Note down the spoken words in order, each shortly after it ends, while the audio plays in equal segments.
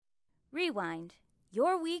Rewind,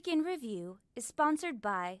 Your Week in Review is sponsored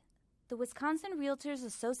by the Wisconsin Realtors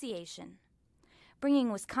Association,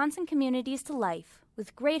 bringing Wisconsin communities to life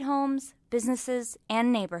with great homes, businesses,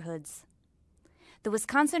 and neighborhoods. The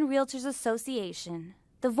Wisconsin Realtors Association,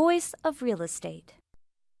 the voice of real estate.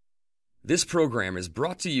 This program is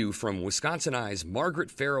brought to you from Wisconsin Eye's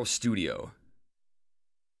Margaret Farrow Studio.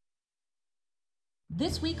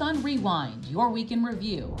 This week on Rewind, Your Week in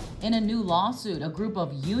Review. In a new lawsuit, a group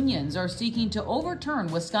of unions are seeking to overturn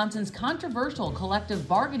Wisconsin's controversial collective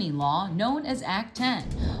bargaining law known as Act 10.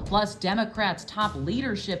 Plus, Democrats' top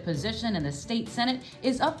leadership position in the state Senate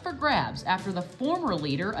is up for grabs after the former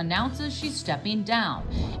leader announces she's stepping down.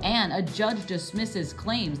 And a judge dismisses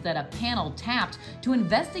claims that a panel tapped to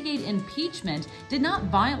investigate impeachment did not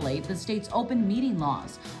violate the state's open meeting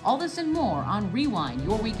laws. All this and more on Rewind,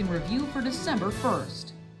 Your Week in Review for December 1st.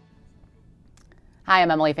 Hi,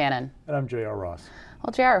 I'm Emily Fannin. And I'm J.R. Ross.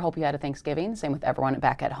 Well, J.R., hope you had a Thanksgiving. Same with everyone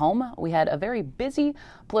back at home. We had a very busy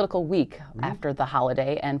political week after the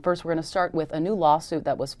holiday. And first, we're going to start with a new lawsuit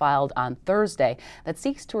that was filed on Thursday that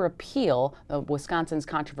seeks to repeal Wisconsin's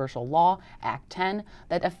controversial law, Act 10,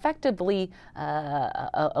 that effectively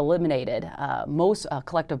eliminated most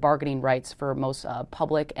collective bargaining rights for most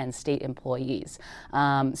public and state employees,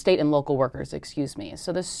 state and local workers, excuse me.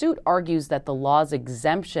 So the suit argues that the law's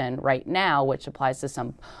exemption right now, which applies to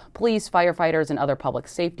some police, firefighters, and other public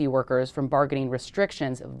safety workers from bargaining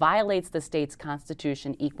restrictions, violates the state's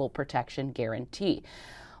Constitution equal protection guarantee.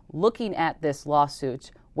 Looking at this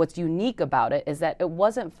lawsuit, what's unique about it is that it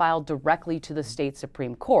wasn't filed directly to the state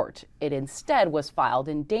Supreme Court. It instead was filed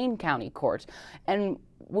in Dane County Court. And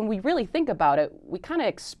when we really think about it, we kind of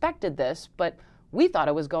expected this, but we thought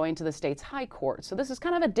it was going to the state's high court. So this is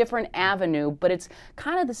kind of a different avenue, but it's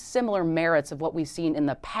kind of the similar merits of what we've seen in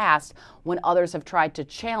the past when others have tried to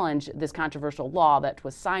challenge this controversial law that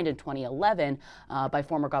was signed in 2011 by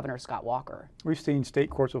former Governor Scott Walker. We've seen state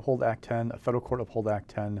courts uphold Act 10, a federal court uphold Act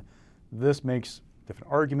 10. This makes a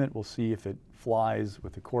different argument. We'll see if it flies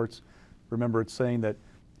with the courts. Remember, it's saying that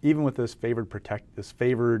even with this favored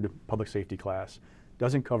public safety class,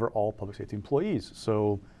 doesn't cover all public safety employees.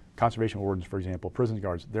 So conservation wardens, for example, prison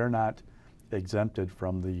guards, they're not exempted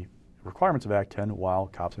from the requirements of Act 10 while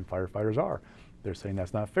cops and firefighters are. They're saying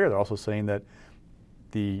that's not fair. They're also saying that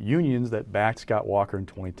the unions that backed Scott Walker in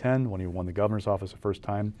 2010 when he won the governor's office the first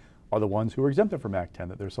time are the ones who are exempted from Act 10,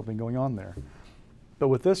 that there's something going on there. But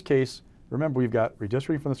with this case, remember, we've got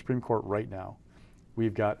redistricting from the Supreme Court right now.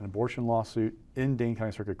 We've got an abortion lawsuit in Dane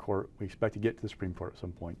County Circuit Court. We expect to get to the Supreme Court at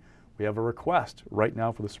some point. We have a request right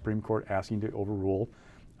now for the Supreme Court asking to overrule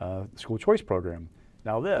the school choice program.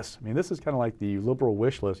 Now this is kind of like the liberal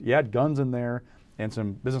wish list. You add guns in there and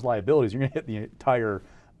some business liabilities, you're going to hit the entire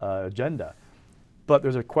agenda. But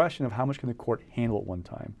there's a question of how much can the court handle at one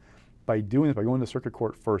time. By doing this, by going to circuit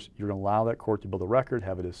court first, you're going to allow that court to build a record,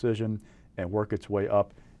 have a decision, and work its way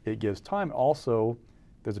up. It gives time. Also,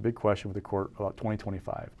 there's a big question with the court about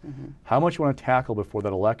 2025. How much you want to tackle before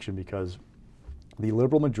that election, because the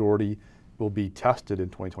liberal majority will be tested in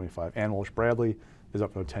 2025. Ann Walsh Bradley is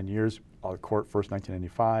up for 10 years, out of court first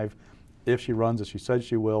 1995. If she runs as she said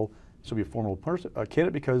she will, she'll be a formidable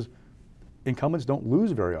candidate because incumbents don't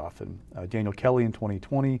lose very often. Daniel Kelly in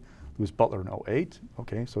 2020, Louise Butler in 2008.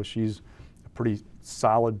 Okay, so she's a pretty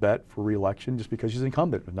solid bet for re-election just because she's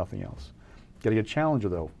incumbent, if nothing else. Got to get a challenger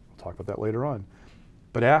though. We'll talk about that later on.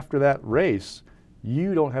 But after that race,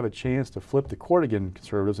 you don't have a chance to flip the court again,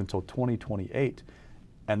 conservatives, until 2028.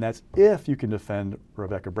 And that's if you can defend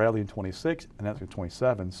Rebecca Bradley in 26, and that's in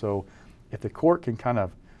 27. So if the court can kind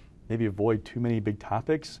of maybe avoid too many big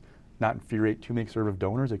topics, not infuriate too many conservative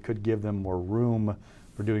donors, it could give them more room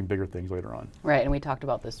for doing bigger things later on. Right, and we talked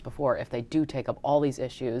about this before. If they do take up all these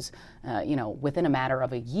issues, within a matter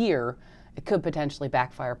of a year, it could potentially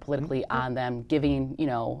backfire politically on them, giving,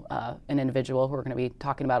 an individual who we're going to be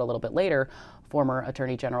talking about a little bit later, former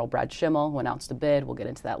Attorney General Brad Schimmel, who announced a bid, we'll get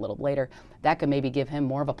into that a little later, that could maybe give him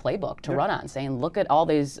more of a playbook to run on, saying, look at all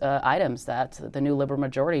these items that the new liberal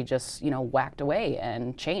majority just, whacked away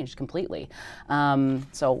and changed completely.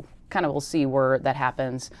 So kind of we'll see where that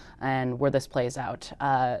happens and where this plays out.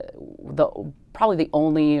 Probably the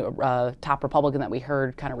only top Republican that we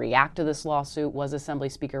heard kind of react to this lawsuit was Assembly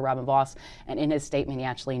Speaker Robin Vos, and in his statement he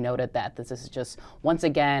actually noted that this is just, once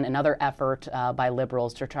again, another effort by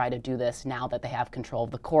liberals to try to do this now that they have control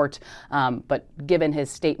of the court. But given his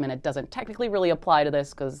statement, it doesn't technically really apply to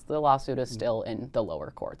this because the lawsuit is still in the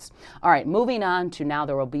lower courts. All right, moving on to now,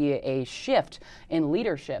 there will be a shift in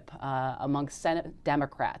leadership among Senate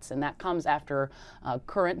Democrats, and that comes after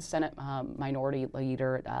current Senate Minority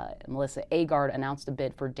Leader Melissa Agard Beauregard announced a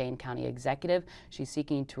bid for Dane County Executive. She's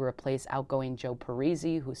seeking to replace outgoing Joe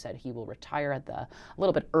Parisi, who said he will retire a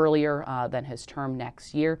little bit earlier than his term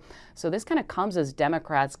next year. So this kind of comes as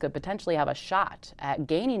Democrats could potentially have a shot at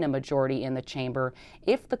gaining a majority in the chamber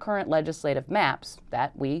if the current legislative maps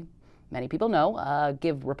that many people know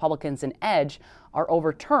give Republicans an edge are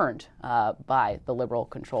overturned by the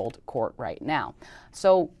liberal-controlled court right now.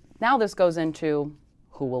 So now this goes into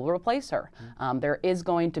who will replace her. There is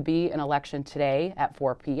going to be an election today at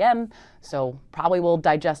 4 p.m., so probably we'll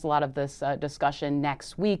digest a lot of this discussion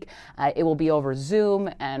next week. It will be over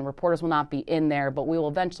Zoom, and reporters will not be in there, but we will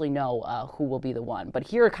eventually know who will be the one. But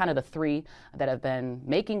here are kind of the three that have been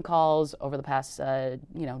making calls over the past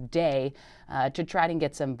day to try and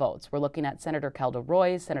get some votes. We're looking at Senator Kelda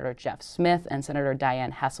Roys, Senator Jeff Smith, and Senator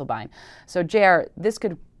Dianne Hasselbein. So, JR, this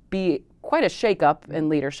could be quite a shakeup in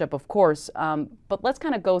leadership, of course, but let's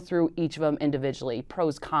kind of go through each of them individually,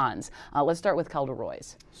 pros, cons. Let's start with Kelda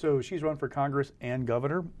Roys. So she's run for Congress and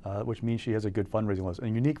governor, which means she has a good fundraising list,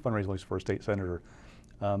 and a unique fundraising list for a state senator.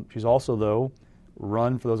 She's also, though,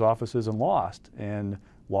 run for those offices and lost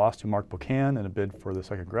to Mark Buchan in a bid for the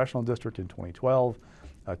 2nd Congressional District in 2012,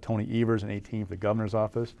 Tony Evers in 2018 for the governor's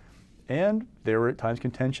office, and there were at times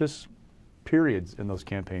contentious periods in those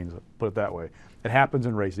campaigns, put it that way. It happens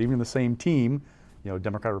in races. Even in the same team,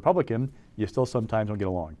 Democrat, Republican, you still sometimes don't get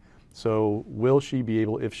along. So will she be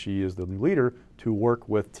able, if she is the new leader, to work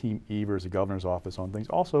with Team Evers, the governor's office, on things?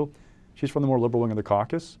 Also, she's from the more liberal wing of the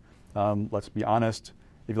caucus. Let's be honest,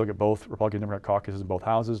 if you look at both Republican and Democrat caucuses in both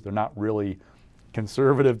houses, they're not really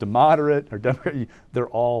conservative to moderate or Democrat. They're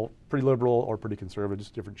all pretty liberal or pretty conservative,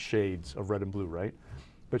 just different shades of red and blue, right?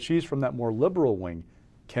 But she's from that more liberal wing.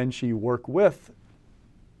 Can she work with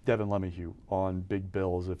Devin LeMahieu on big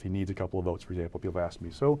bills if he needs a couple of votes, for example? People have asked me.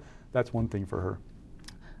 So that's one thing for her.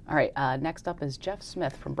 All right, next up is Jeff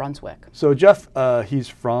Smith from Brunswick. So Jeff, he's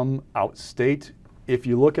from outstate. If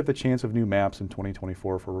you look at the chance of new maps in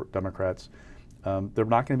 2024 for Democrats, they're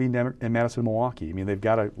not going to be in Madison and Milwaukee. I mean, they've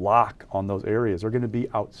got a lock on those areas. They're going to be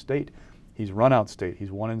outstate. He's run outstate.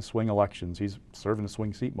 He's won in swing elections. He's served in a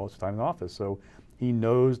swing seat most of the time in office. So he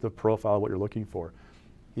knows the profile of what you're looking for.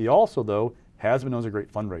 He also, though, has been known as a great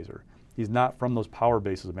fundraiser. He's not from those power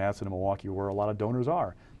bases of Madison and Milwaukee where a lot of donors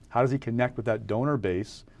are. How does he connect with that donor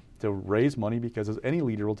base to raise money? Because as any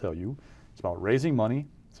leader will tell you, it's about raising money,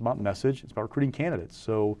 it's about message, it's about recruiting candidates.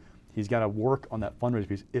 So he's got to work on that fundraising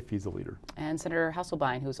piece if he's the leader. And Senator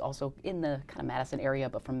Hasselbein, who's also in the kind of Madison area,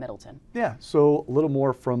 but from Middleton. Yeah, so a little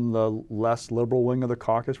more from the less liberal wing of the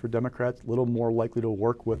caucus for Democrats, a little more likely to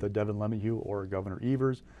work with a Devin LeMahieu or a Governor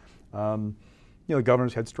Evers. The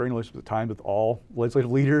governor's had strained relationships at times with all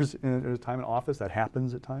legislative leaders in his time in office. That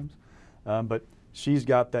happens at times. But she's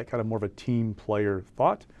got that kind of more of a team player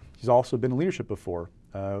thought. She's also been in leadership before.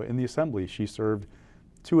 In the Assembly, she served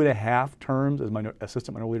 2.5 terms as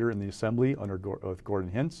assistant minority leader in the Assembly with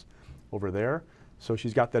Gordon Hintz over there. So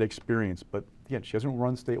she's got that experience. But again, she doesn't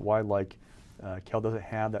run statewide like Kel doesn't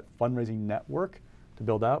have that fundraising network to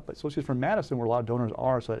build out, but so she's from Madison where a lot of donors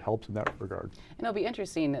are, so it helps in that regard. And it'll be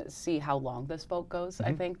interesting to see how long this vote goes,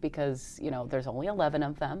 I think, because there's only 11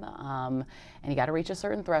 of them, and you got to reach a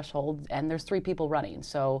certain threshold, and there's 3 people running.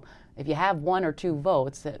 So if you have 1 or 2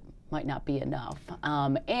 votes, it might not be enough.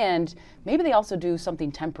 And maybe they also do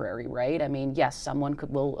something temporary, right? I mean, yes, someone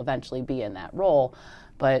will eventually be in that role.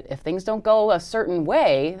 But if things don't go a certain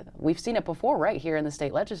way, we've seen it before right here in the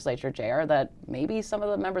state legislature, JR, that maybe some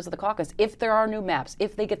of the members of the caucus, if there are new maps,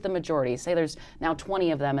 if they get the majority, say there's now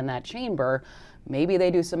 20 of them in that chamber, maybe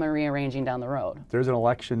they do some rearranging down the road. There's an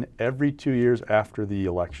election every 2 years after the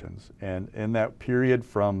elections. And in that period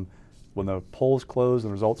from when the polls close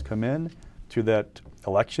and the results come in to that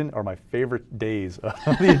election are my favorite days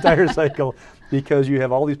of the entire cycle, because you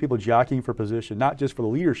have all these people jockeying for position, not just for the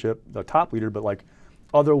leadership, the top leader, but like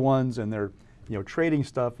other ones, and they're trading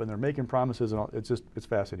stuff and they're making promises, and all. It's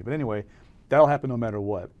fascinating. But anyway, that'll happen no matter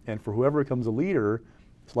what. And for whoever becomes a leader,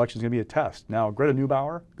 this election is going to be a test. Now, Greta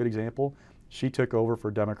Neubauer, good example. She took over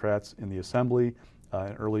for Democrats in the Assembly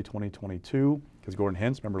in early 2022 because Gordon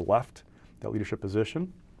Hintz, remember, left that leadership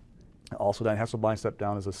position. Also, Dianne Hasselbein stepped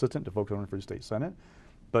down as assistant to focus on running for the state Senate.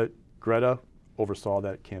 But Greta oversaw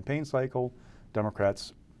that campaign cycle.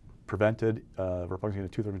 Democrats prevented Republicans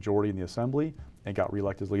getting a 2/3 majority in the Assembly and got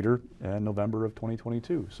reelected as leader in November of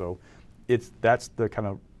 2022. So that's the kind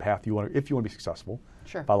of path you want to, if you want to be successful,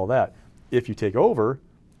 follow that. If you take over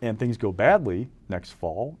and things go badly next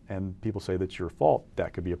fall and people say that's your fault,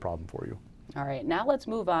 that could be a problem for you. All right, now let's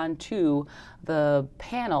move on to the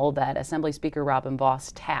panel that Assembly Speaker Robin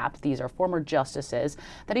Vos tapped. These are former justices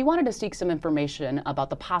that he wanted to seek some information about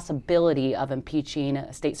the possibility of impeaching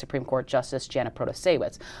State Supreme Court Justice Janet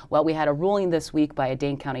Protasiewicz. Well, we had a ruling this week by a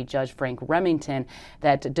Dane County Judge, Frank Remington,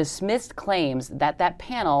 that dismissed claims that that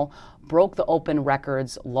panel broke the open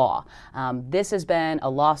records law. This has been a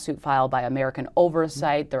lawsuit filed by American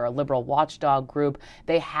Oversight. They're a liberal watchdog group.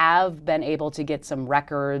 They have been able to get some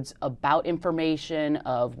records about information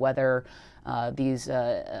of whether these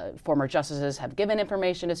former justices have given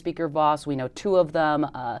information to Speaker Vos. We know two of them,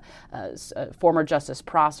 former Justice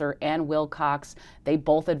Prosser and Wilcox. They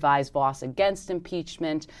both advised Vos against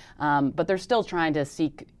impeachment, but they're still trying to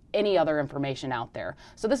seek any other information out there.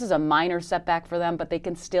 So this is a minor setback for them, but they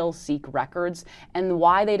can still seek records. And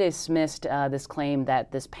why they dismissed this claim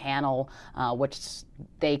that this panel, which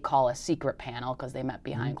they call a secret panel because they met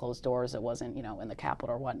behind closed doors, it wasn't, in the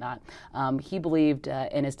Capitol or whatnot. He believed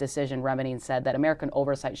in his decision, Remington said that American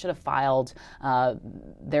Oversight should have filed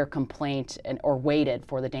their complaint or waited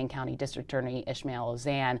for the Dane County District Attorney Ishmael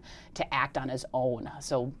Ozan to act on his own.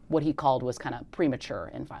 So what he called was kind of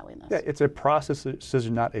premature in filing this. Yeah, it's a process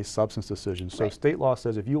decision, not a substance decision. So Right. State law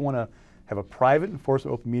says if you want to have a private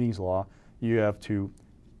enforcement open meetings law, you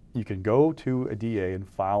can go to a DA and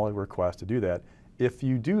file a request to do that. If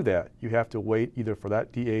you do that, you have to wait either for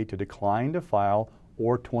that DA to decline to file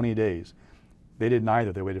or 20 days. They did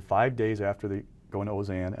neither. They waited 5 days after they go into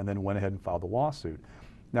Ozan and then went ahead and filed the lawsuit.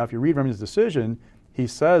 Now, if you read Remington's decision, he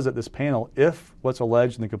says that this panel, if what's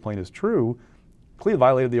alleged in the complaint is true, clearly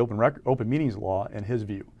violated the open meetings law in his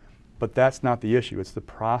view. But that's not the issue. It's the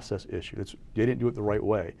process issue. They didn't do it the right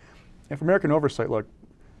way. And for American Oversight, look,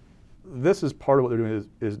 this is part of what they're doing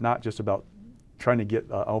is not just about trying to get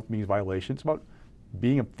open meetings violation. It's about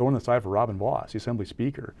being a thorn in the side for Robin Vos, the Assembly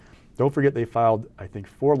Speaker. Don't forget they filed, I think,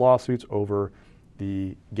 4 lawsuits over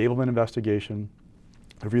the Gableman investigation,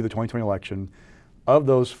 the review of the 2020 election. Of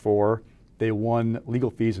those 4, they won legal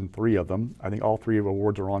fees in 3 of them. I think all 3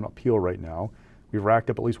 awards are on appeal right now. We've racked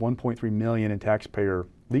up at least $1.3 million in taxpayer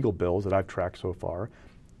legal bills that I've tracked so far.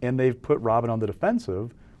 And they've put Robin on the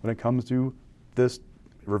defensive when it comes to this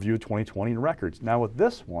review of 2020 and records. Now with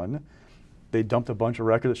this one, they dumped a bunch of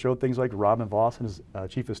records that showed things like Robin Vos and his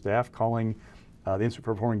chief of staff calling the Institute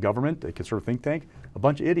for Reforming Government, a conservative think tank, a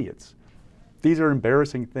bunch of idiots. These are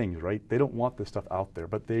embarrassing things, right? They don't want this stuff out there,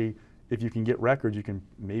 but if you can get records, you can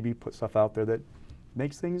maybe put stuff out there that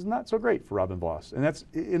makes things not so great for Robin Vos. And that's,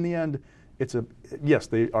 in the end, yes,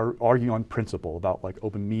 they are arguing on principle about like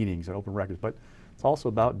open meetings and open records, but it's also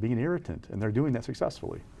about being an irritant, and they're doing that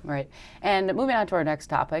successfully. Right. And moving on to our next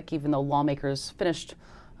topic, even though lawmakers finished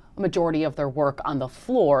a majority of their work on the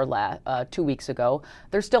floor 2 weeks ago,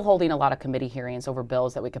 they're still holding a lot of committee hearings over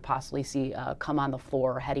bills that we could possibly see come on the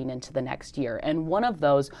floor heading into the next year. And one of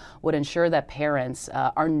those would ensure that parents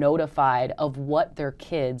are notified of what their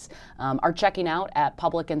kids are checking out at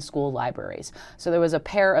public and school libraries. So there was a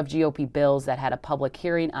pair of GOP bills that had a public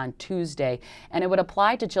hearing on Tuesday, and it would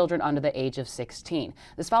apply to children under the age of 16.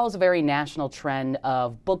 This follows a very national trend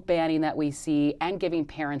of book banning that we see and giving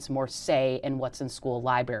parents more say in what's in school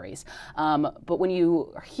libraries. But when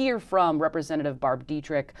you hear from Representative Barb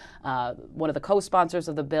Dietrich, one of the co-sponsors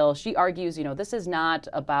of the bill, she argues, this is not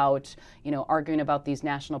about, arguing about these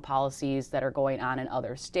national policies that are going on in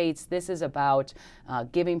other states. This is about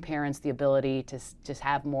giving parents the ability to just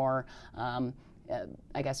have more,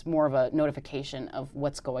 more of a notification of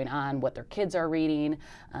what's going on, what their kids are reading.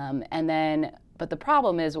 But the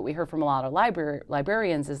problem is, what we heard from a lot of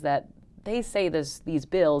librarians is that they say these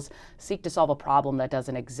bills seek to solve a problem that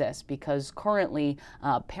doesn't exist, because currently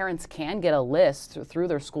parents can get a list through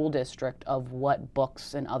their school district of what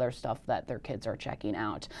books and other stuff that their kids are checking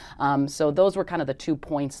out. So those were kind of the 2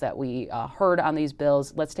 points that we heard on these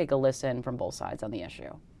bills. Let's take a listen from both sides on the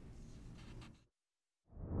issue.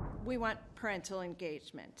 We want parental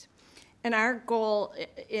engagement. And our goal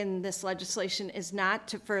in this legislation is not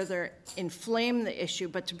to further inflame the issue,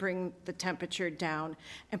 but to bring the temperature down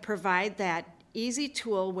and provide that easy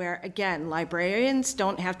tool where, again, librarians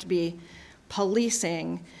don't have to be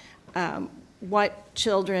policing what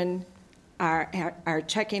children are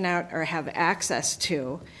checking out or have access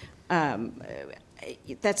to.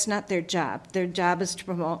 That's not their job. Their job is to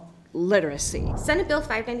promote literacy. Senate Bill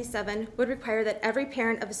 597 would require that every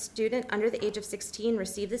parent of a student under the age of 16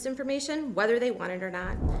 receive this information, whether they want it or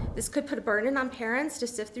not. This could put a burden on parents to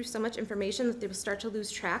sift through so much information that they will start to lose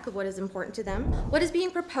track of what is important to them. What is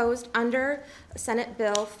being proposed under Senate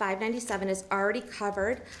Bill 597 is already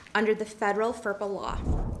covered under the federal FERPA law.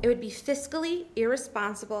 It would be fiscally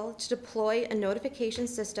irresponsible to deploy a notification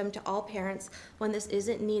system to all parents when this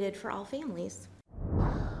isn't needed for all families.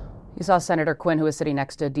 You saw Senator Quinn, who is sitting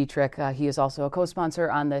next to Dietrich. He is also a co-sponsor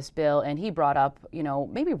on this bill, and he brought up,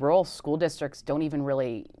 maybe rural school districts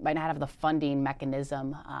might not have the funding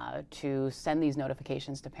mechanism to send these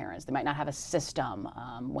notifications to parents. They might not have a system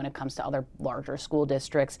when it comes to other larger school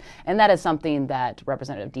districts, and that is something that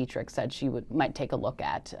Representative Dietrich said she might take a look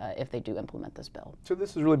at if they do implement this bill. So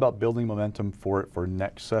this is really about building momentum for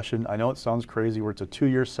next session. I know it sounds crazy where it's a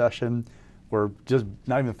 2-year session. We're just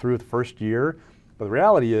not even through the first year, but the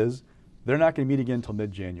reality is, they're not going to meet again until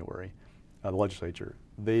mid-January, the legislature.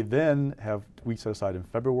 They then have weeks set aside in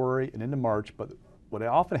February and into March, but what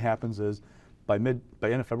often happens is by end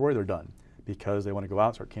of February, they're done because they want to go out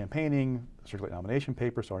and start campaigning, circulate nomination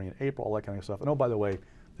papers starting in April, all that kind of stuff. And oh, by the way,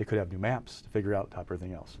 they could have new maps to figure out top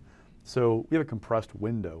everything else. So we have a compressed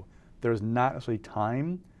window. There's not necessarily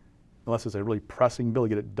time, unless it's a really pressing bill, to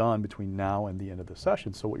get it done between now and the end of the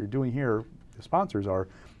session. So what you're doing here, the sponsors are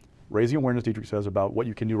raising awareness, Dietrich says, about what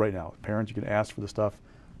you can do right now. Parents, you can ask for the stuff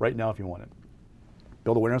right now if you want it.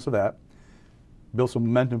 Build awareness of that, build some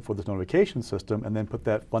momentum for this notification system, and then put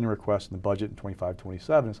that funding request in the budget in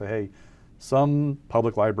 25-27 and say, hey, some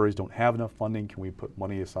public libraries don't have enough funding. Can we put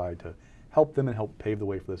money aside to help them and help pave the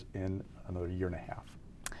way for this in another year and a half?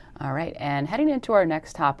 All right, and heading into our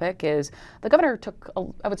next topic is the governor took,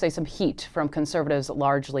 I would say, some heat from conservatives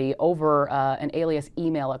largely over an alias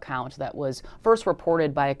email account that was first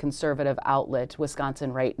reported by a conservative outlet,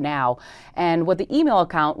 Wisconsin Right Now. And what the email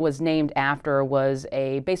account was named after was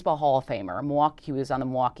a baseball Hall of Famer. He was on the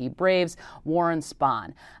Milwaukee Braves, Warren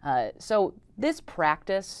Spahn. So this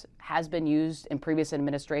practice has been used in previous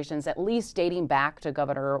administrations, at least dating back to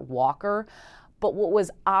Governor Walker. But what was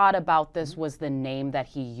odd about this was the name that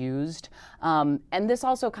he used. And this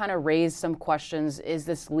also kind of raised some questions. Is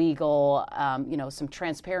this legal? Some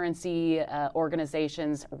transparency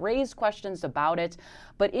organizations raised questions about it.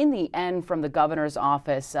 But in the end, from the governor's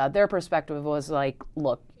office, their perspective was like,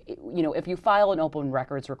 look, if you file an open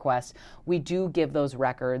records request, we do give those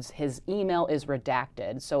records. His email is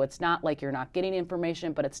redacted. So it's not like you're not getting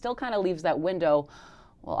information, but it still kind of leaves that window.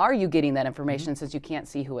 Well, are you getting that information since you can't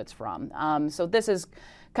see who it's from? So this is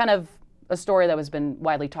kind of a story that has been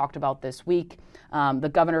widely talked about this week.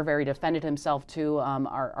 The governor very defended himself too.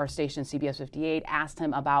 Our station, CBS 58, asked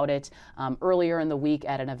him about it earlier in the week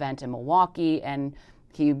at an event in Milwaukee, and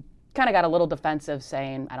he kind of got a little defensive,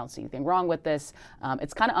 saying, I don't see anything wrong with this.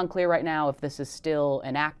 It's kind of unclear right now if this is still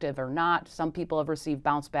inactive or not. Some people have received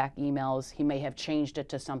bounce back emails. He may have changed it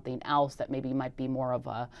to something else that maybe might be more of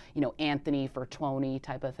a, Anthony for Tony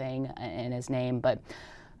type of thing in his name. But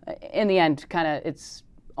in the end, kind of it's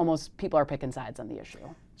almost people are picking sides on the issue.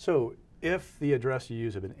 So if the address you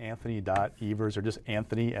use had been Anthony.Evers or just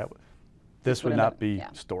Anthony, this would not be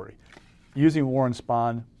story. Using Warren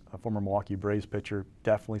Spahn, a former Milwaukee Braves pitcher,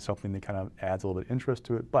 definitely something that kind of adds a little bit of interest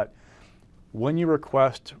to it. But when you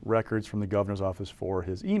request records from the governor's office for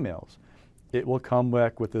his emails, it will come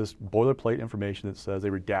back with this boilerplate information that says they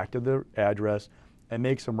redacted the address and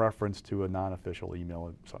make some reference to a non-official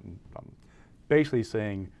email, something basically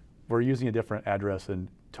saying we're using a different address than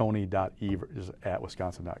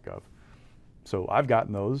tony.evers@wisconsin.gov. So I've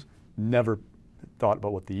gotten those, never thought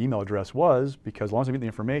about what the email address was, because as long as I get the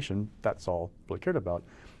information, that's all I really cared about.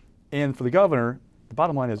 And for the governor, the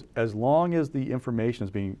bottom line is, as long as the information is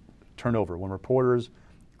being turned over, when reporters,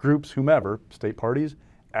 groups, whomever, state parties,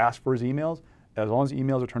 ask for his emails, as long as the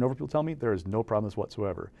emails are turned over, people tell me, there is no problem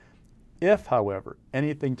whatsoever. If, however,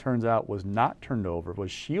 anything turns out was not turned over, was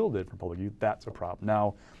shielded from public view, that's a problem.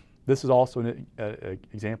 Now, this is also an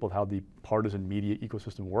example of how the partisan media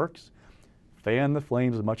ecosystem works. Fan the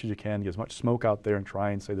flames as much as you can, get as much smoke out there and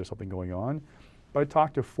try and say there's something going on. But I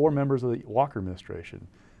talked to 4 members of the Walker administration.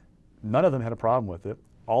 None of them had a problem with it.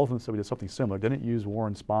 All of them said we did something similar. Didn't use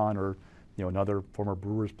Warren Spahn or another former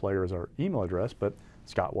Brewers player as our email address, but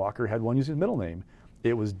Scott Walker had one using his middle name.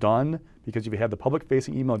 It was done because if you had the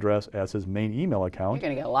public-facing email address as his main email account, you're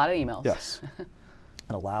going to get a lot of emails. Yes. It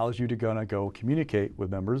allows you to go communicate with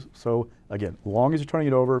members. So again, as long as you're turning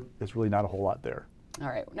it over, it's really not a whole lot there. All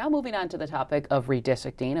right, now moving on to the topic of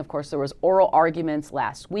redistricting. Of course, there was oral arguments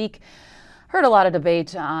last week. Heard a lot of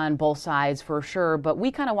debate on both sides for sure, but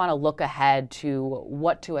we kind of want to look ahead to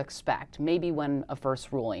what to expect, maybe when a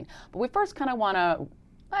first ruling. But we first kind of want to,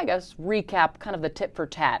 recap kind of the tit for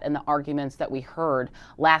tat and the arguments that we heard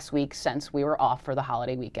last week since we were off for the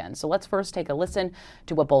holiday weekend. So let's first take a listen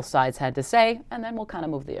to what both sides had to say, and then we'll kind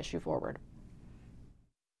of move the issue forward.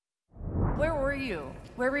 Where were you?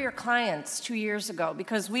 Where were your clients 2 years ago?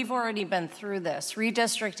 Because we've already been through this.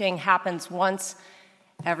 Redistricting happens once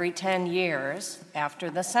every 10 years after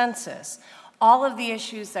the census. All of the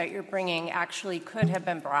issues that you're bringing actually could have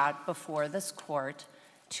been brought before this court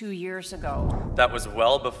 2 years ago. That was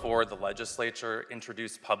well before the legislature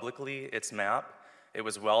introduced publicly its map. It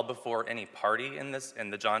was well before any party in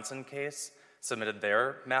the Johnson case submitted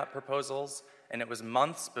their map proposals, and it was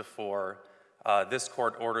months before this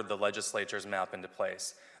court ordered the legislature's map into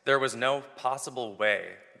place. There was no possible way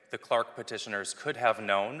the Clark petitioners could have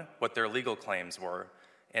known what their legal claims were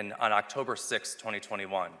on October 6,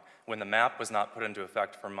 2021, when the map was not put into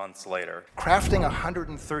effect for months later. Crafting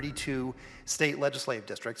 132 state legislative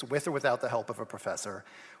districts, with or without the help of a professor,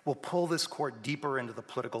 will pull this court deeper into the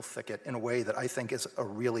political thicket in a way that I think is a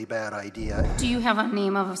really bad idea. Do you have a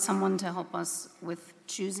name of someone to help us with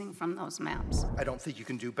choosing from those maps? I don't think you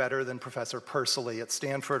can do better than Professor Pursley at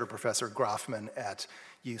Stanford or Professor Groffman at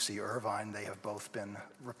UC Irvine. They have both been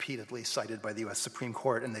repeatedly cited by the U.S. Supreme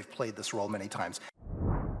Court, and they've played this role many times.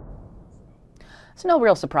 So no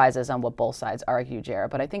real surprises on what both sides argue,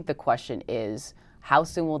 Jared, but I think the question is, how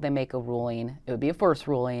soon will they make a ruling? It would be a first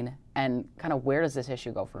ruling, and kind of where does this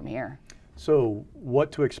issue go from here? So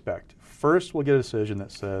what to expect? First, we'll get a decision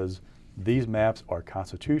that says these maps are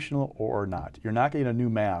constitutional or not. You're not getting a new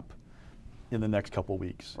map in the next couple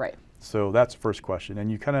weeks. Right. So that's the first question.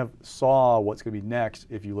 And you kind of saw what's going to be next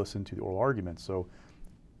if you listen to the oral arguments. So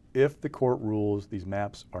if the court rules these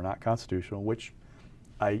maps are not constitutional, which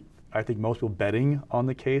I think most people betting on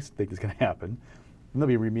the case think is going to happen, then there'll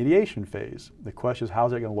be a remediation phase. The question is,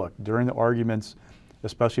 how's that going to look? During the arguments,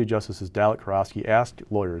 especially Justices Dallek, Karofsky asked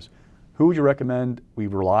lawyers, who would you recommend we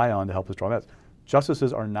rely on to help us draw maps?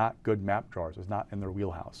 Justices are not good map drawers. It's not in their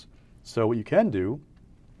wheelhouse. So what you can do,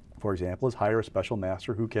 for example, is hire a special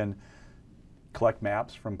master who can collect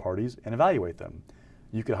maps from parties and evaluate them.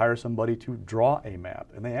 You could hire somebody to draw a map.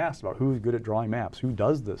 And they asked about who's good at drawing maps, who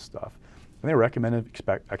does this stuff. And they recommended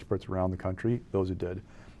experts around the country, those who did.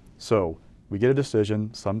 So we get a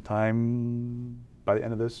decision sometime by the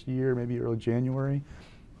end of this year, maybe early January.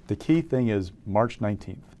 The key thing is March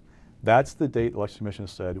 19th. That's the date the Election Commission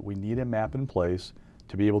has said we need a map in place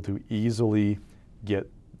to be able to easily get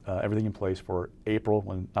everything in place for April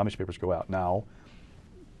when nomination papers go out. Now,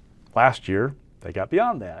 last year, they got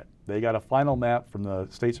beyond that. They got a final map from the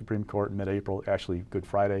state Supreme Court in mid-April, actually Good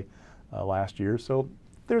Friday last year. So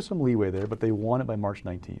there's some leeway there, but they want it by March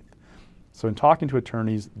 19th. So in talking to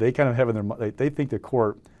attorneys, they kind of have in their mind, they think the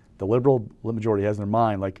court, the liberal majority has in their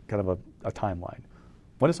mind like kind of a timeline.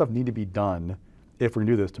 When does stuff need to be done if we're going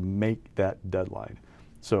to do this to make that deadline?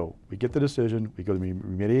 So we get the decision, we go to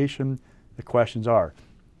remediation. The questions are,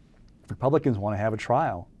 Republicans want to have a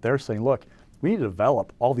trial. They're saying, look, we need to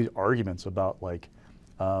develop all these arguments about like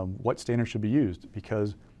what standards should be used,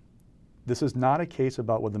 because this is not a case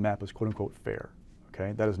about whether the map is quote unquote fair.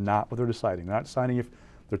 Okay, that is not what they're deciding. They're not deciding if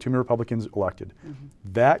there are too many Republicans elected. Mm-hmm.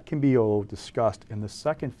 That can be discussed in the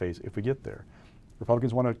second phase if we get there.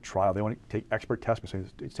 Republicans want a trial. They want to take expert testimony.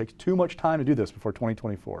 It takes too much time to do this before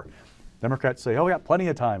 2024. Democrats say, oh, we got plenty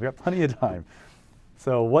of time. We got plenty of time.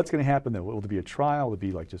 So what's going to happen then? Will there be a trial? Will it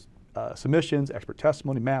be like just submissions, expert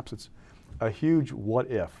testimony, maps? It's a huge what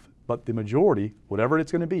if. But the majority, whatever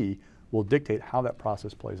it's going to be, will dictate how that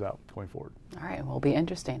process plays out going forward. All right, will be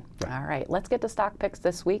interesting. Right. All right, let's get to stock picks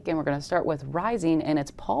this week, and we're going to start with Rising, and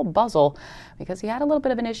it's Paul Buzzle, because he had a little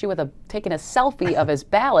bit of an issue with taking a selfie of his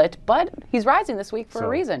ballot, but he's rising this week for a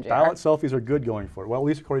reason, JR. Ballot selfies are good going forward. Well, at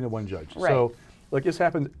least according to one judge. Right. So, like, this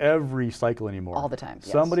happens every cycle anymore. All the time,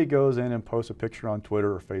 yes. Somebody goes in and posts a picture on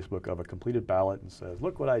Twitter or Facebook of a completed ballot and says,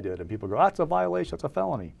 look what I did. And people go, that's a violation, that's a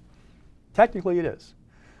felony. Technically it is.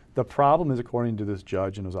 The problem is, according to this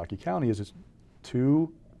judge in Ozaukee County, is it's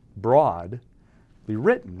too broadly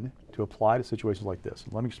written to apply to situations like this.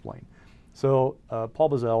 Let me explain. So Paul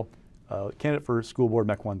Buzzell, candidate for school board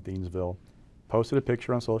MEC1 Thiensville, posted a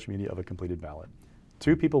picture on social media of a completed ballot.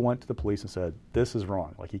 2 people went to the police and said, this is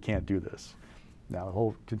wrong, like he can't do this. Now, the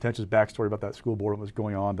whole contentious backstory about that school board was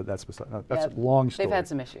going on, but that's a long story. They've had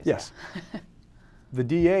some issues. Yes. Yeah. The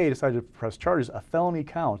DA decided to press charges, a felony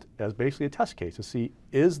count, as basically a test case to see,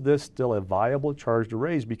 is this still a viable charge to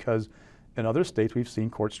raise? Because in other states, we've seen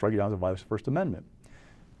courts strike it down as a violation of the First Amendment.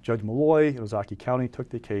 Judge Malloy in Ozaukee County took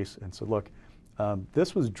the case and said, look,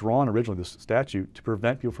 this was drawn originally, this statute, to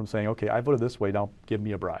prevent people from saying, okay, I voted this way, now give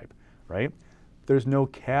me a bribe, right? There's no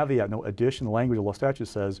caveat, no additional language. The law statute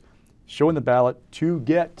says, showing the ballot to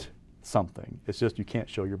get something. It's just you can't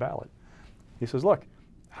show your ballot. He says, look,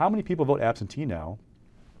 how many people vote absentee now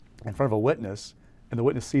in front of a witness, and the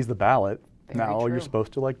witness sees the ballot? Now you're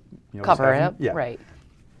supposed to cover it up, yeah. Right.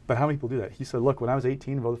 But how many people do that? He said, look, when I was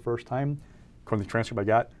 18 and voted the first time, according to the transcript I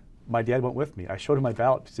got, my dad went with me. I showed him my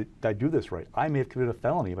ballot. He said, did I do this right? I may have committed a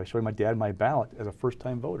felony if I showed my dad my ballot as a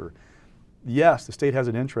first-time voter. Yes, the state has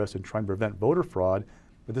an interest in trying to prevent voter fraud,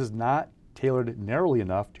 but this is not tailored narrowly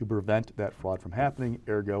enough to prevent that fraud from happening.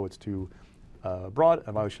 Ergo, it's too broad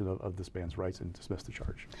a violation of this man's rights, and dismiss the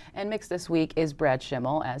charge. And mixed this week is Brad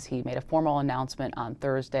Schimel, as he made a formal announcement on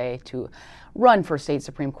Thursday to run for state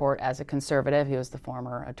Supreme Court as a conservative. He was the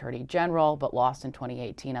former Attorney General, but lost in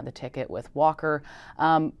 2018 on the ticket with Walker.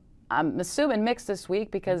 I'm assuming mixed this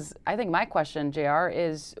week, because I think my question, JR,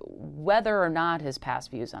 is whether or not his past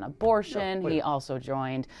views on abortion. He also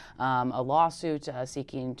joined a lawsuit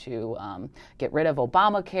seeking to get rid of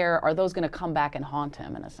Obamacare. Are those going to come back and haunt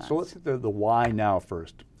him in a sense? So let's get the why now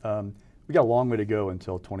first. We got a long way to go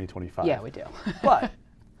until 2025. Yeah, we do. But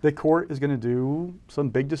the court is going to do some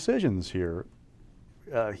big decisions here.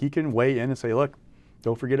 He can weigh in and say, look,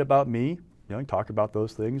 don't forget about me. You know, talk about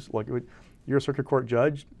those things. Like, you're a circuit court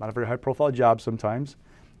judge, not a very high-profile job sometimes,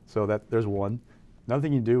 so that there's one. Another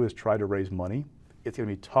thing you do is try to raise money. It's going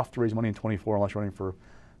to be tough to raise money in 24 unless you're running for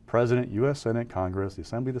president, U.S. Senate, Congress, the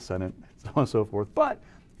Assembly, the Senate, so on and so forth. But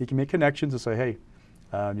he can make connections and say, hey,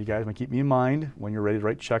 you guys might keep me in mind when you're ready to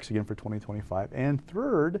write checks again for 2025. And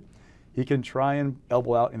third, he can try and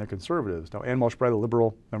elbow out in the conservatives. Now, Ann Walsh-Bradley, a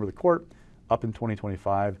liberal member of the court, up in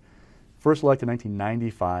 2025. First elected in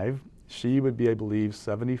 1995. She would be, I believe,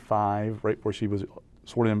 75, right before she was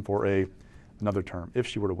sworn in for another term, if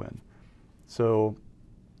she were to win. So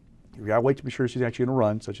you got to wait to be sure she's actually going to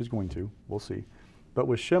run, so she's going to. We'll see. But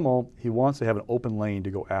with Schimel, he wants to have an open lane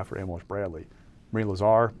to go after Ann Walsh-Bradley. Marie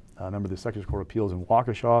Lazar, a member of the Secretary of Court of Appeals in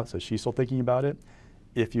Waukesha, says she's still thinking about it.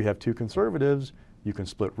 If you have two conservatives, you can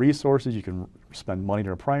split resources, you can spend money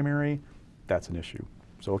during a primary. That's an issue.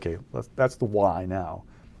 So, okay, that's the why now.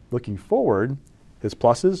 Looking forward, his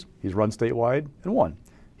pluses, he's run statewide and won.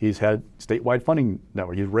 He's had statewide funding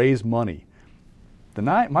network. He's raised money. The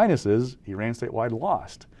minuses, he ran statewide and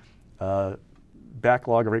lost.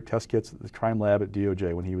 Backlog of rape test kits at the crime lab at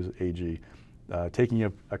DOJ when he was AG. Taking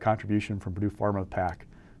a contribution from Purdue Pharma PAC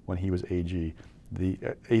when he was AG. The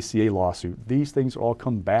ACA lawsuit. These things all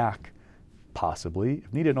come back, possibly,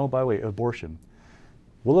 if needed. Oh, by the way, abortion.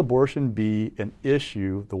 Will abortion be an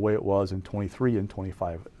issue the way it was in 23 and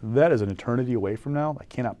 25? That is an eternity away from now. I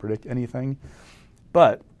cannot predict anything.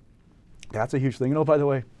 But that's a huge thing. And oh, by the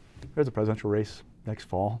way, there's a presidential race next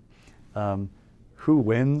fall. Who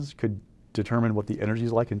wins could determine what the energy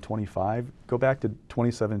is like in 25. Go back to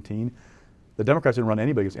 2017. The Democrats didn't run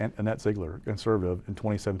anybody against Annette Ziegler, conservative, in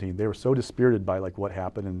 2017. They were so dispirited by like what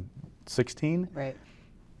happened in 16. Right.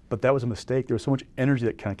 But that was a mistake. There was so much energy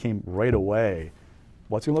that kind of came right away.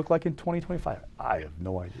 What's it going to look like in 2025? I have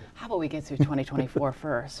no idea. How about we get through 2024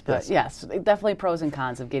 first? But yes, definitely pros and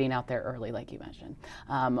cons of getting out there early, like you mentioned.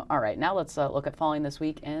 All right, now let's look at falling this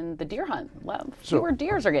week in the deer hunt. Fewer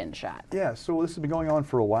deers are getting shot. Yeah, so this has been going on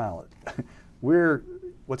for a while.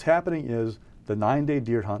 What's happening is the 9-day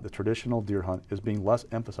deer hunt, the traditional deer hunt, is being less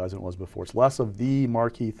emphasized than it was before. It's less of the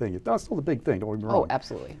marquee thing. It's still the big thing, don't get me wrong. Oh,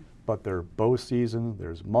 absolutely. But there's bow season,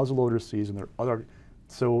 there's muzzleloader season, there are other.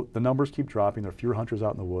 So the numbers keep dropping. There are fewer hunters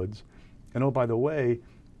out in the woods. And oh, by the way,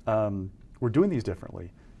 we're doing these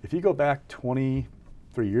differently. If you go back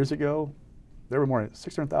 23 years ago, there were more than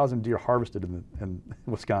 600,000 deer harvested in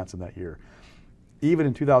Wisconsin that year. Even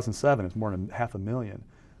in 2007, it's more than 500,000.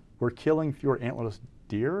 We're killing fewer antlerless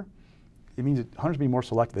deer. It means that hunters be more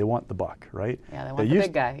selective. They want the buck, right? Yeah, they want the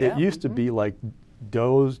big guy. It used to be like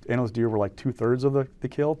does, antlerless deer were like 2/3 of the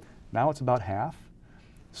kill. Now it's about half.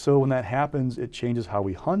 So when that happens, it changes how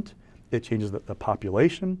we hunt. It changes the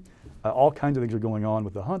population. All kinds of things are going on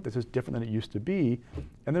with the hunt that's just different than it used to be.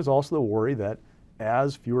 And there's also the worry that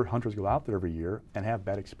as fewer hunters go out there every year and have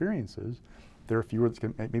bad experiences, there are fewer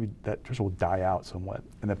maybe that tradition will die out somewhat.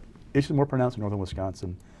 And the issue is more pronounced in northern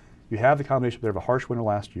Wisconsin. You have the combination there of a harsh winter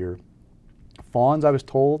last year. Fawns, I was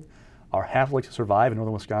told, are half likely to survive in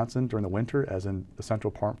northern Wisconsin during the winter, as in the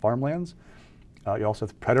central farmlands. You also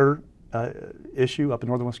have the predator issue up in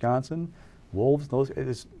northern Wisconsin. Wolves,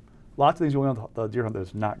 there's lots of things going on with the deer hunt that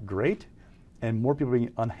is not great, and more people are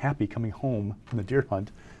being unhappy coming home from the deer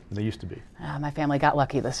hunt than they used to be. My family got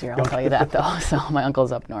lucky this year, I'll tell you that though. So my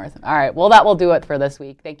uncle's up north. All right, well that will do it for this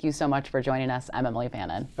week. Thank you so much for joining us. I'm Emily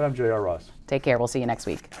Fannin. And I'm J.R. Ross. Take care, we'll see you next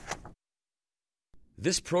week.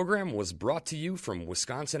 This program was brought to you from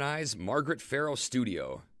Wisconsin Eye's Margaret Farrow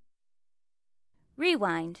Studio.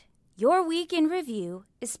 Rewind. Your Week in Review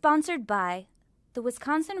is sponsored by the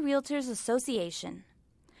Wisconsin Realtors Association,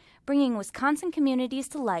 bringing Wisconsin communities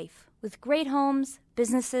to life with great homes,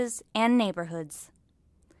 businesses, and neighborhoods.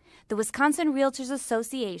 The Wisconsin Realtors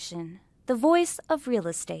Association, the voice of real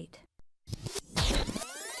estate.